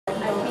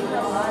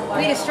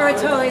We Destroy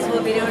Toys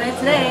will be doing it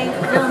today,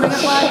 filming a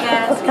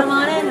podcast. Come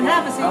on in and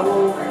have a seat.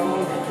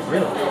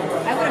 Really?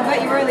 I would have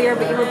bet you earlier,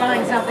 but you were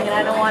buying something and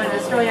I don't want to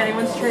destroy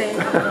anyone's tree.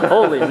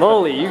 Holy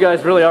moly, you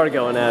guys really are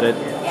going at it.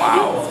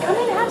 Wow. Come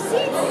in and have seats.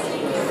 Be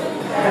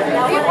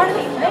a part of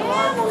the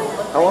family.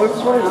 How long is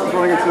this running? This is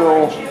running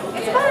until...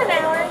 It's about an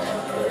hour-ish.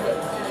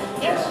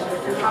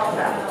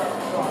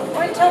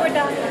 Or until we're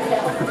done.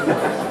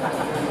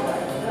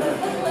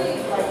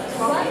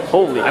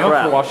 Holy I'm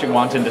crap. up for watching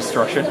wanton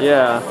destruction.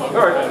 Yeah.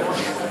 Alright.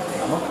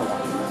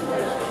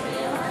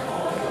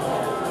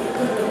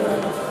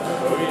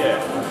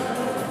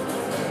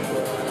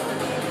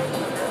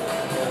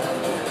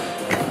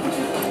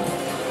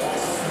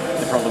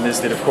 The problem is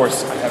that, of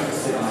course, I have to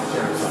sit in the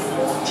chair.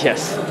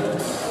 Yes.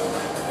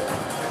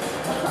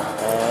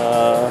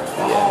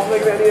 Oh,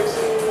 Mega Man EXE.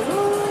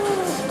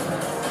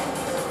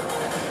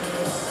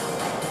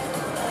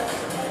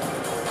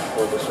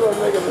 Oh, destroy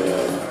Mega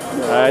Man.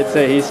 I'd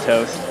say he's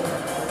toast.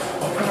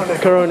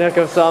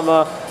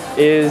 Kuroneko-sama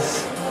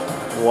is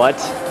what?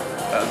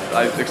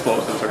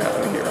 Explosives are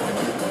happening here.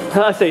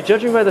 I say,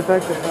 judging by the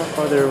fact that how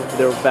far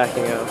they're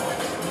backing up.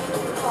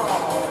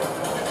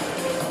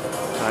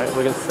 Alright,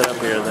 we're gonna set up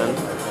here then.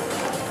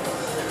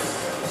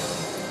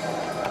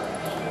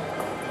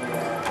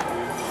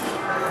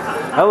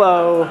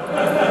 Hello.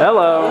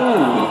 Hello.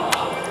 Ooh.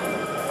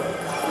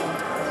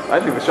 I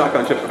think the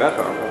shotgun chips are that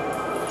powerful.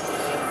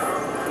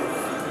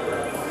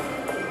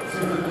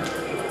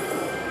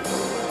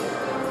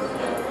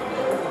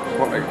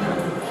 What Mega Man?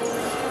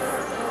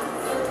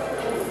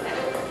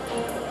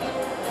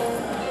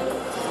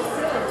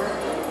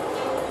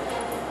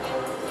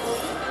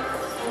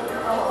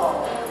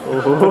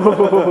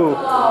 Ooh.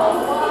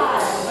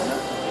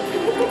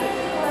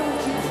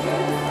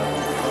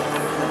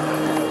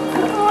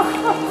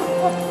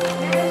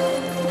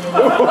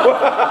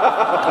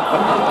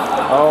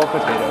 Oh,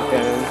 potato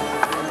cannon.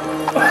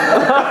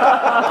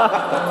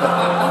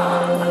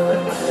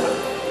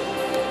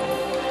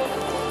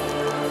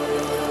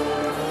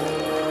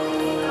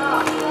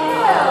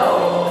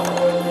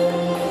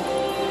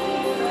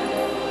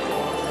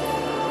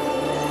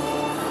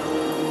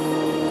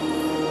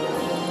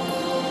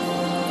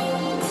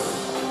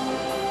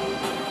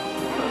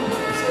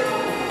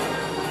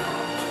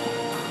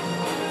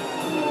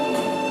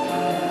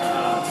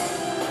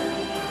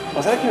 Oh,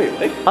 is that a Kennedy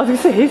Lake? I was gonna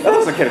say, he's That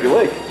looks like Kennedy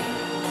Lake.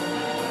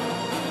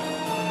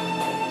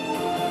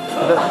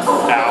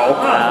 Ow.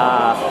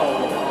 Ah.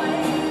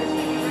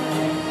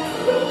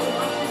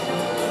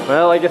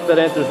 Well, I guess that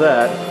answers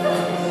that.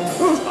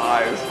 Those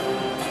eyes.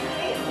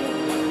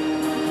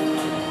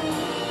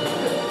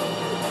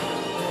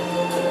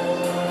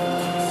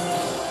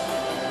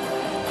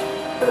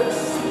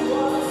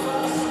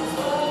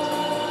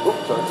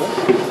 Oops, sorry.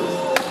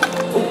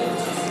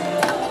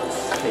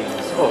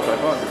 Oh, it's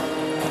iPhone.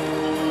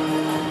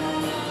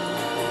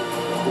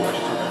 Ooh, I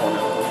should turn my phone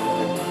down.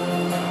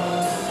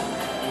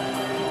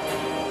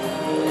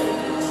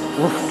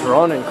 Oof,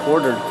 drawn and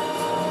quartered.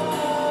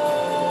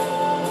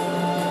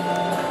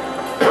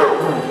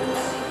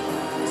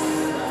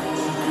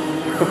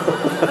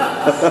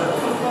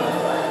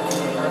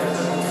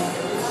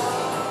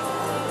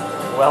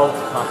 Well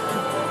done.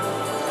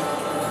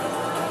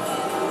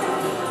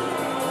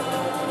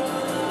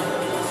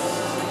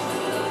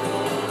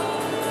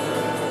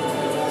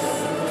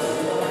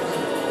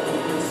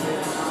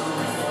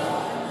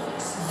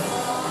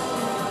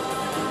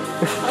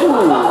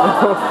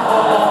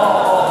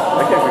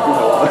 I can't pick up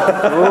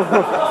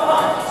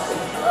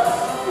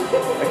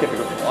I can't pick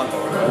up the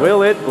lawnmower.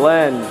 Will it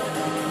blend?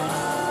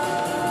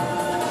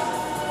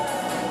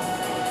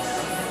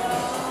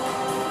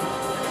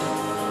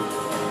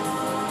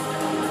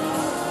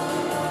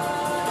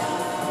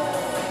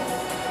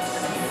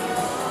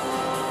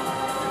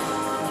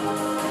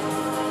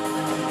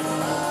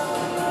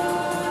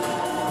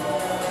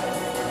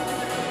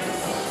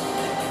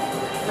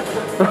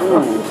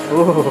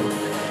 Ooh.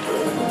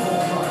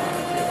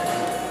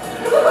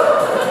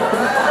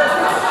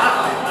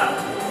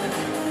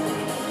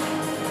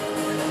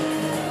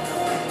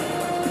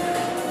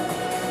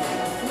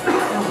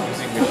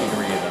 Using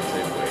machinery in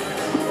unsafe ways.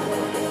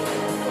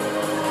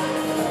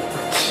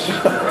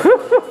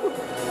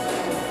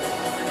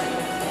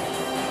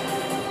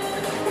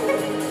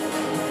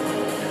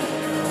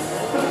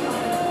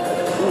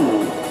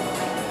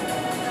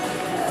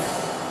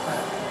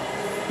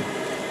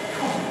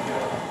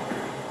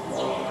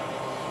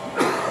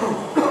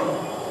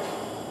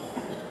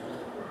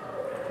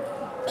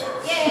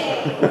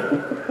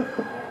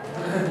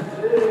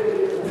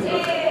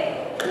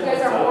 You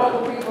guys are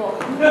horrible people.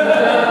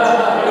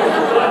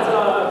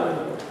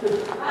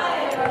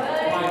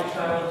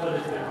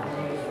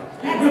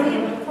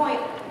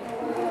 Point.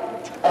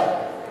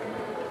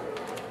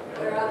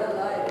 Where are the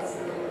lights?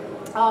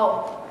 Oh.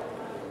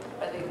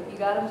 You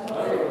got them?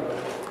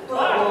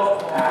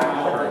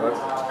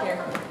 Here.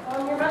 Oh,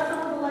 you're messing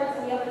with the lights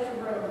in the other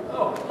room.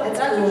 Oh. That's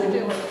what you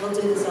do. We'll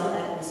do this all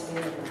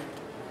atmosphere.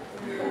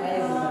 I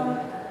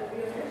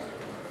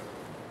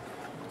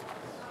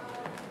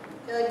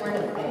feel like we're in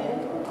a band.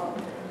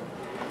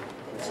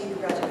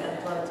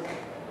 unplugged.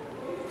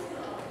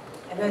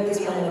 I wrote this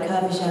one in a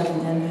coffee shop in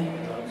Denver.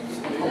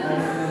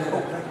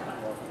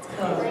 It's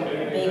called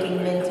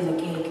Baking Mint in a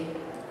Cake.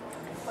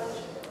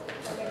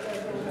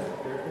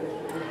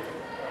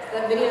 The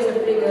videos are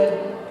pretty good.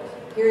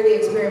 Here are the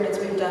experiments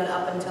we've done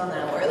up until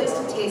now, or at least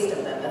a taste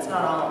of them. That's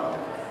not all of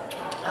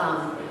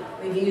them.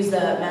 We've used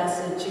the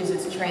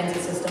Massachusetts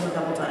transit system a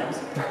couple times.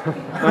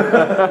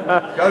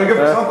 Gotta give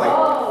it something.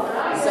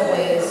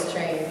 Subways,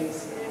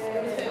 trains.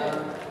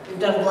 We've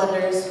done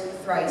blenders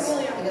thrice,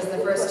 because the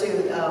first two,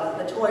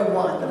 the toy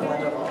won the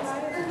blender balls.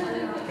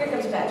 Here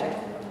comes Patrick.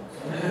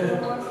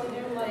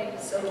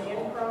 So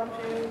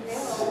impromptu,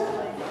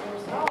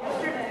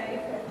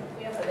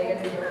 yesterday, are they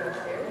gonna do it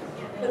upstairs?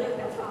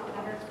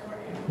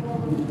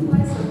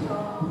 Why so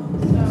tall?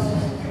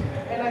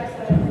 And I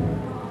said,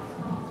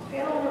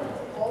 panel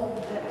all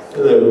of this.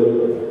 Hello.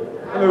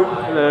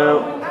 Hello.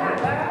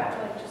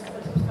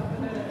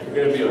 You're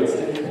going to be on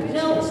stage?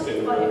 No, Stay.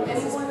 but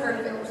this is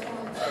perfect.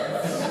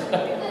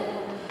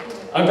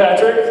 I'm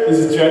Patrick. This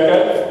is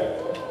Jekka.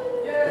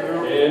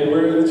 And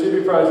we're the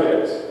Chibi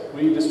Project.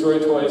 We destroy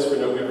toys for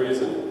no good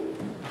reason.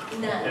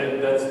 None.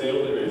 And that's the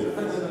only reason.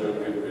 That's no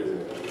good reason.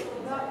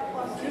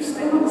 Did you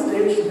stand on the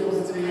stage for people to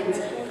see you?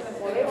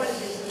 Well, they want to do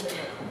something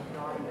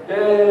naughty.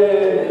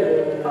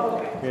 Yay!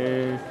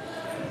 Okay.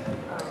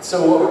 So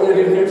what we're going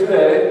to do here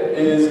today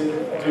is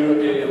do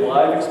a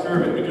live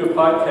experiment. We do a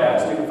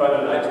podcast you can find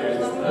on iTunes.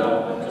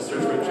 Just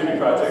search for Chibi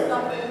Project.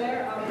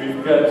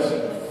 We've got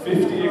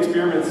 50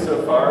 experiments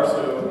so far,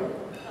 so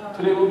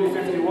today will be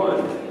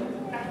 51.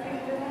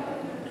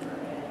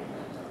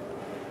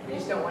 We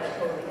just don't want to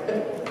totally get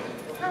it.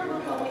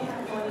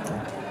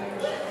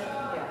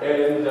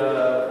 And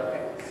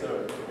so,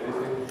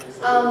 anything?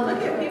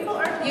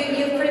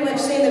 You've pretty much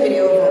seen the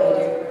video of what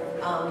we do.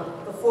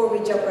 Before we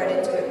jump right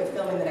into it with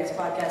filming the next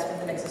podcast with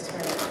the next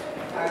experiment,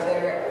 are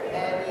there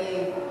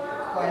any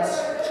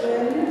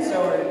questions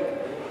or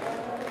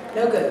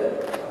no good?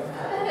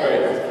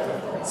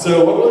 Alright.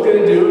 So what we're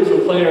going to do is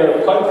we'll play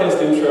our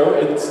podcast intro.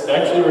 It's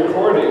actually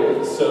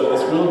recording, so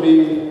this will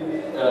be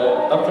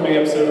an upcoming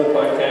episode of the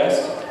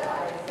podcast.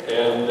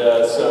 And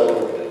so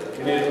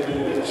we need it to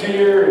be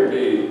cheer and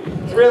be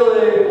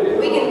thrilling.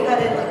 We can cut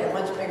in like a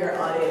much bigger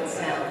audience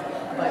sound,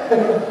 but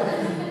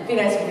it'd be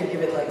nice if we could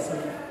give it like some.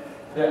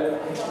 Yeah.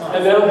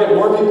 And that'll get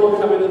more people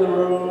coming in the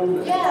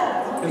room.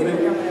 Yeah. Because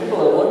people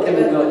are looking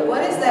and they're like,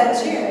 What is that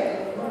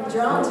cheer? I'm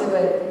drawn to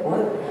it.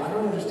 what? I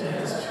don't understand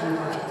what this Chibi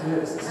Project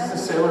is. Is this a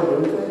Sailor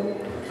Moon thing?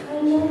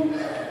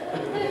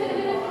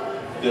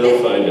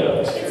 They'll find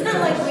out. It's not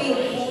like we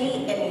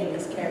hate any of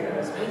these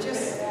characters. We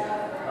just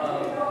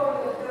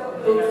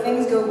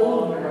things go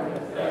boom.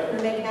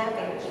 We make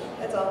happy.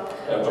 That's all.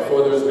 Yeah, before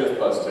there was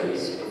Mythbusters,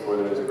 before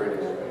there was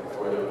British,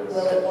 before there was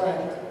Will it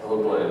blend?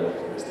 Little Blend,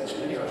 it was the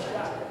Chibi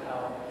Project.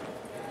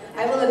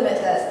 I will admit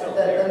that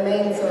the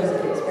main source of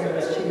the experiment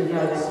is Chibi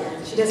Project.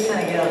 She does kind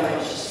of get on my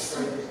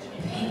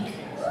pink.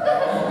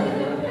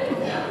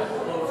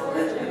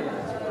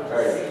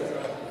 Alright.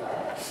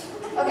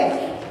 Okay.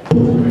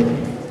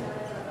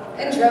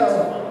 Intro.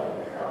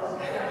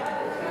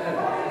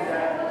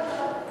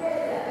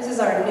 This is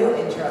our new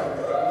intro.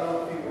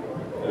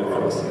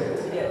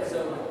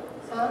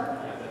 Huh?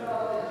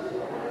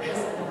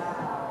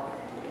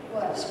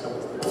 What?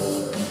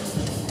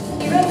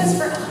 You wrote this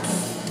for us.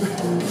 I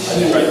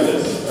didn't write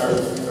this. Our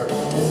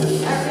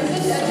musician. Our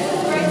musician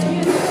writes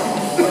music.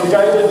 The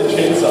guy who did the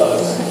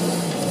chainsaws.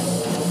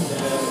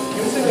 And he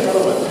was singing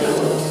another one too.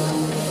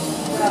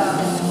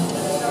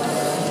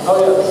 Oh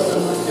yeah,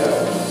 yeah.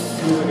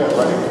 He was the guy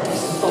running.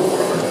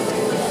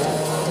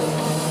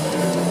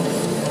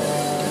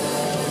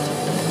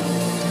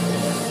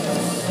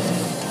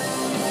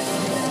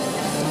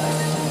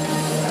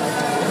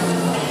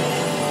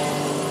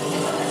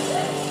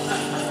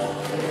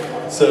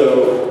 So,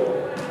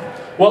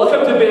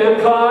 welcome to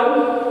BAMCon.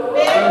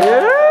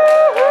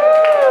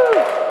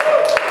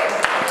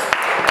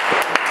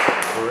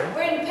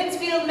 We're in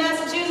Pittsfield,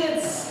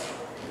 Massachusetts.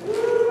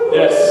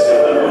 Yes,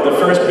 the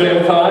first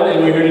BAMCon, and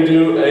we're here to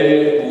do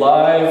a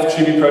live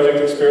Chibi Project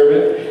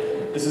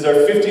experiment. This is our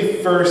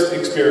 51st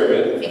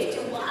experiment.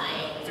 51.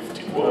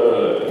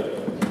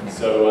 51.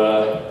 So,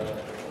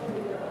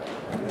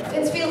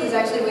 Pittsfield is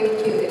actually wicked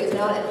cute. It is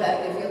not, in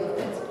fact, the field of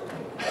Pitts.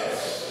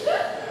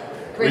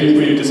 were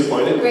you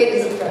disappointed?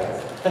 Greatly surprised.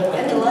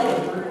 And delighted.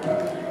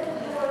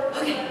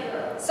 Okay,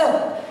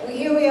 so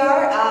here we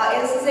are.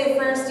 This is a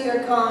first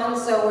year con,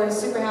 so we're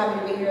super happy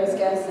to be here as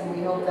guests, and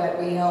we hope that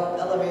we help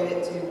elevate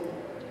it to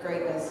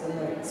greatness and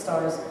the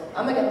stars.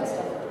 I'm gonna get the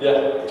stuff.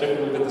 Yeah, check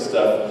a look at the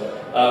stuff.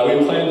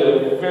 We planned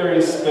a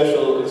very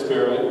special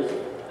experiment.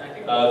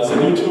 There's a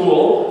new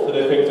tool that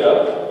I picked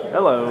up.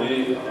 Hello.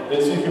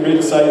 As you can read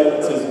the site,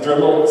 it says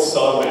Dremel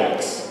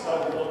Sawmax.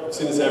 I've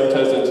seen this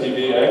advertised on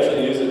TV. I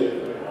actually use it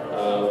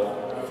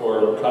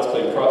for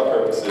cosplay prop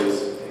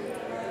purposes.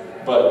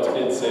 But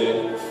it's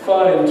a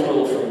fine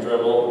tool from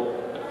Dremel.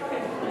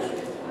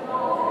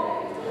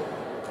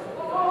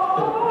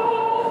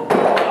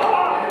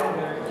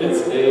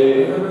 It's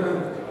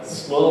a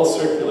small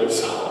circular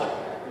saw.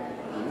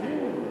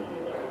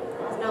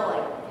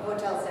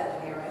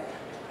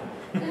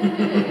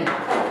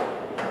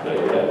 Not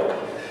yet.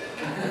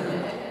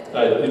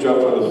 You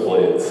dropped one of the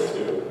blades,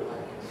 too.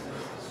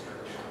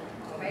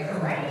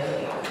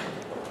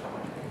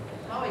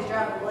 Always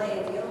drop a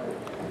blade, you know.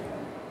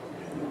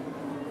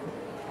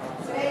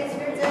 Today's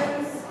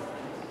victims.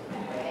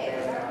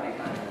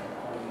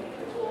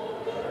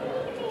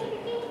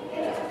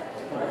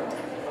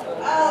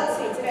 Let's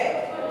see, today.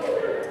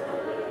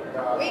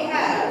 We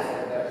have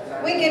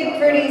wicked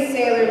pretty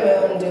Sailor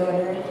Moon doing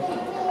her.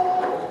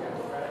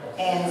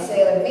 And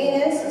Sailor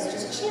Venus is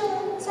just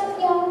chilling. What's up,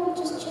 y'all?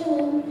 Just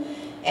chilling.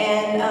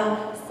 And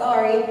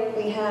sorry,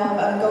 we have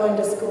I'm going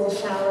to school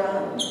shower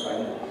on.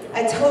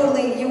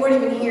 You weren't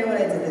even here when I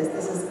did this.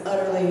 This is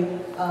utterly,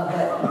 but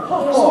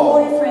here's your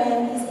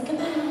boyfriend. He's like, come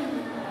on.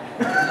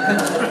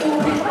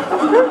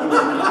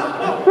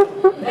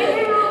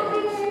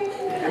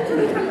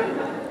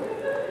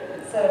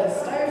 So to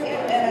start,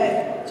 and I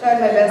tried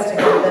my best to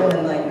get them,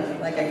 and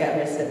like I got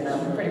her sitting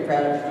up. I'm pretty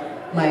proud of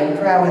my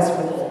prowess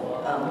with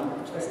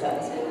twist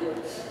ties.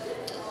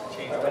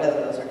 Or whatever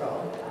those are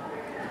called.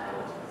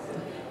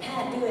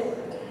 Pat, do it.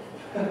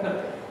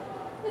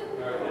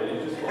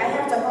 I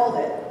have to hold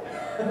it.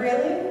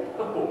 Really?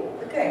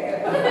 Okay,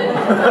 good.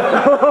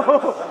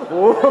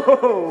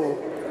 Whoa!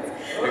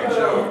 Big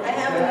show. I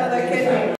have another kid